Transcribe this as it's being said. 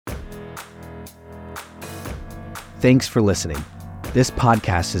Thanks for listening. This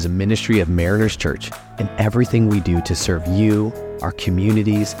podcast is a ministry of Mariners Church, and everything we do to serve you, our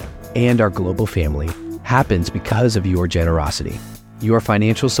communities, and our global family happens because of your generosity. Your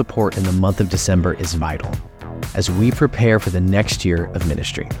financial support in the month of December is vital as we prepare for the next year of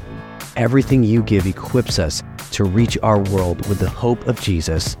ministry. Everything you give equips us to reach our world with the hope of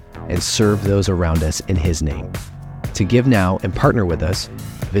Jesus and serve those around us in His name. To give now and partner with us,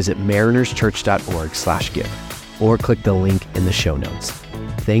 visit marinerschurch.org/give or click the link in the show notes.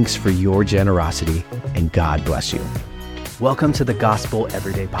 Thanks for your generosity, and God bless you. Welcome to the Gospel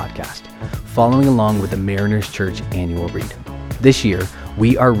Everyday Podcast, following along with the Mariners Church annual read. This year,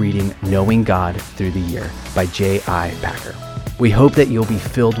 we are reading Knowing God Through the Year by J.I. Packer. We hope that you'll be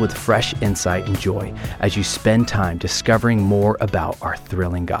filled with fresh insight and joy as you spend time discovering more about our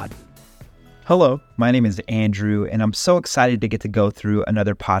thrilling God. Hello, my name is Andrew, and I'm so excited to get to go through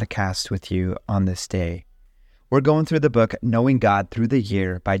another podcast with you on this day. We're going through the book Knowing God Through the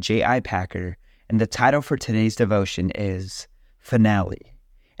Year by J.I. Packer, and the title for today's devotion is Finale.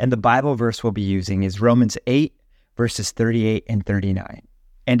 And the Bible verse we'll be using is Romans 8, verses 38 and 39.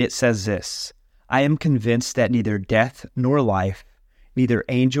 And it says this, I am convinced that neither death nor life, neither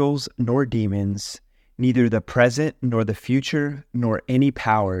angels nor demons, neither the present nor the future, nor any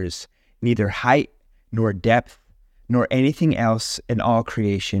powers, neither height nor depth, nor anything else in all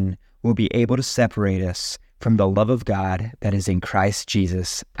creation will be able to separate us from the love of God that is in Christ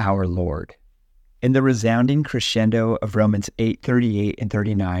Jesus our Lord. In the resounding crescendo of Romans 8, 38 and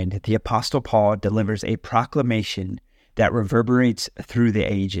 39, the Apostle Paul delivers a proclamation that reverberates through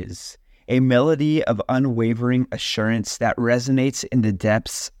the ages, a melody of unwavering assurance that resonates in the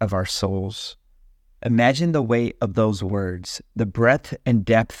depths of our souls. Imagine the weight of those words, the breadth and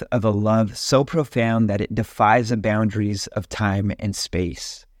depth of a love so profound that it defies the boundaries of time and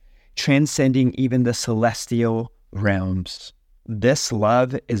space, transcending even the celestial realms. This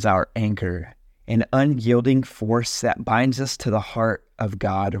love is our anchor, an unyielding force that binds us to the heart of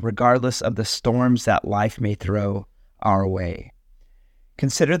God, regardless of the storms that life may throw our way.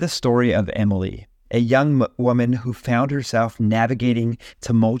 Consider the story of Emily, a young woman who found herself navigating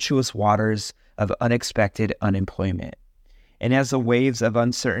tumultuous waters of unexpected unemployment. And as the waves of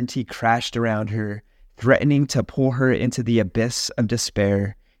uncertainty crashed around her, threatening to pull her into the abyss of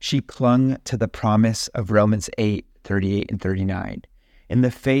despair, she clung to the promise of Romans 8, 38 and 39. In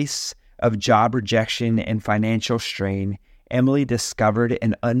the face of job rejection and financial strain, Emily discovered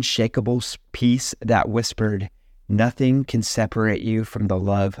an unshakable peace that whispered, nothing can separate you from the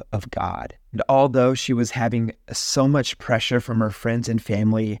love of God. And although she was having so much pressure from her friends and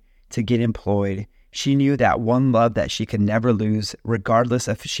family to get employed, she knew that one love that she could never lose, regardless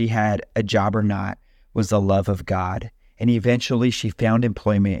if she had a job or not, was the love of God. And eventually she found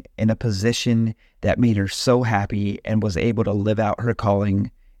employment in a position that made her so happy and was able to live out her calling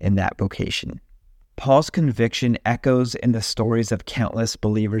in that vocation. Paul's conviction echoes in the stories of countless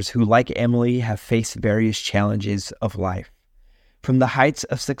believers who, like Emily, have faced various challenges of life. From the heights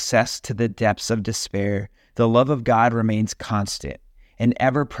of success to the depths of despair, the love of God remains constant, an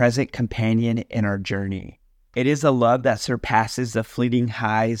ever-present companion in our journey. It is a love that surpasses the fleeting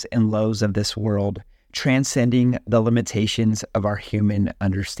highs and lows of this world, transcending the limitations of our human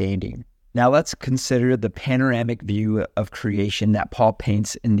understanding. Now let's consider the panoramic view of creation that Paul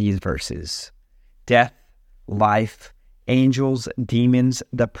paints in these verses. Death, life, angels, demons,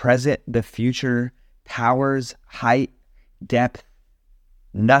 the present, the future, powers, height, depth.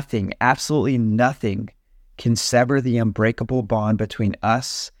 Nothing, absolutely nothing, can sever the unbreakable bond between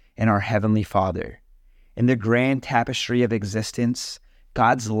us and our Heavenly Father. In the grand tapestry of existence,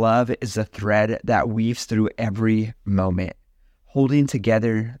 God's love is the thread that weaves through every moment, holding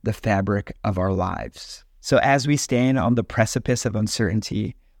together the fabric of our lives. So as we stand on the precipice of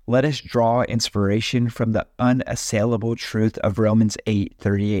uncertainty, let us draw inspiration from the unassailable truth of Romans 8,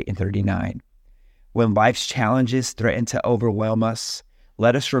 38 and 39. When life's challenges threaten to overwhelm us,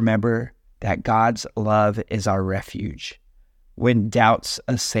 let us remember that God's love is our refuge. When doubts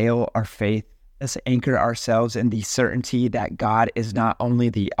assail our faith, let's anchor ourselves in the certainty that God is not only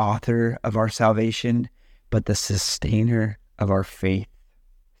the author of our salvation, but the sustainer of our faith.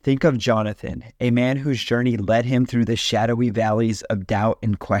 Think of Jonathan, a man whose journey led him through the shadowy valleys of doubt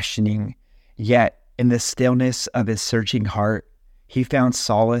and questioning. Yet, in the stillness of his searching heart, he found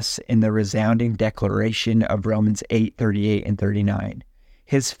solace in the resounding declaration of Romans 8, 38 and 39.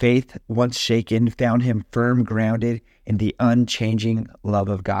 His faith, once shaken, found him firm grounded in the unchanging love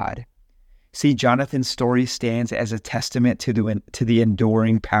of God. See, Jonathan's story stands as a testament to the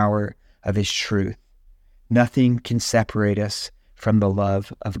enduring power of his truth. Nothing can separate us from the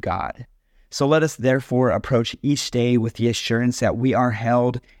love of God. So let us therefore approach each day with the assurance that we are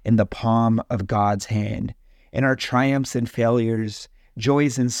held in the palm of God's hand. In our triumphs and failures,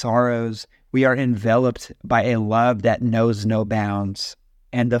 joys and sorrows, we are enveloped by a love that knows no bounds.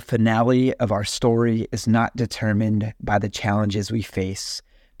 And the finale of our story is not determined by the challenges we face,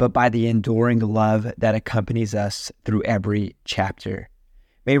 but by the enduring love that accompanies us through every chapter.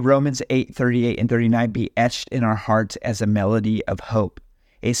 May Romans 8:38 and 39 be etched in our hearts as a melody of hope,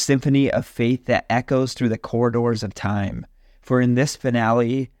 a symphony of faith that echoes through the corridors of time. For in this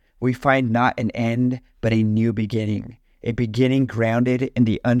finale, we find not an end, but a new beginning, a beginning grounded in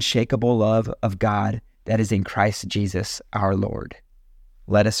the unshakable love of God that is in Christ Jesus our Lord.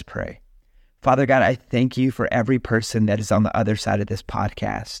 Let us pray. Father God, I thank you for every person that is on the other side of this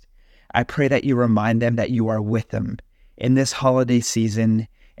podcast. I pray that you remind them that you are with them in this holiday season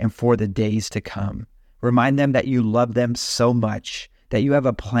and for the days to come. Remind them that you love them so much, that you have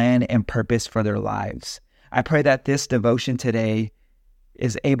a plan and purpose for their lives. I pray that this devotion today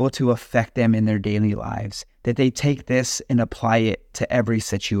is able to affect them in their daily lives, that they take this and apply it to every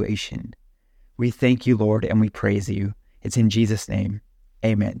situation. We thank you, Lord, and we praise you. It's in Jesus' name.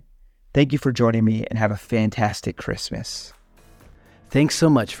 Amen. Thank you for joining me, and have a fantastic Christmas. Thanks so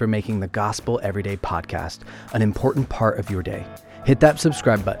much for making the Gospel Everyday podcast an important part of your day. Hit that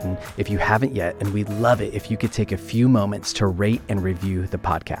subscribe button if you haven't yet, and we'd love it if you could take a few moments to rate and review the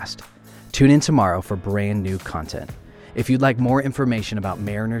podcast. Tune in tomorrow for brand new content. If you'd like more information about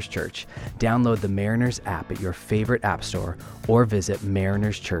Mariners Church, download the Mariners app at your favorite app store or visit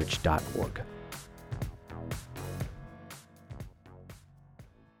marinerschurch.org.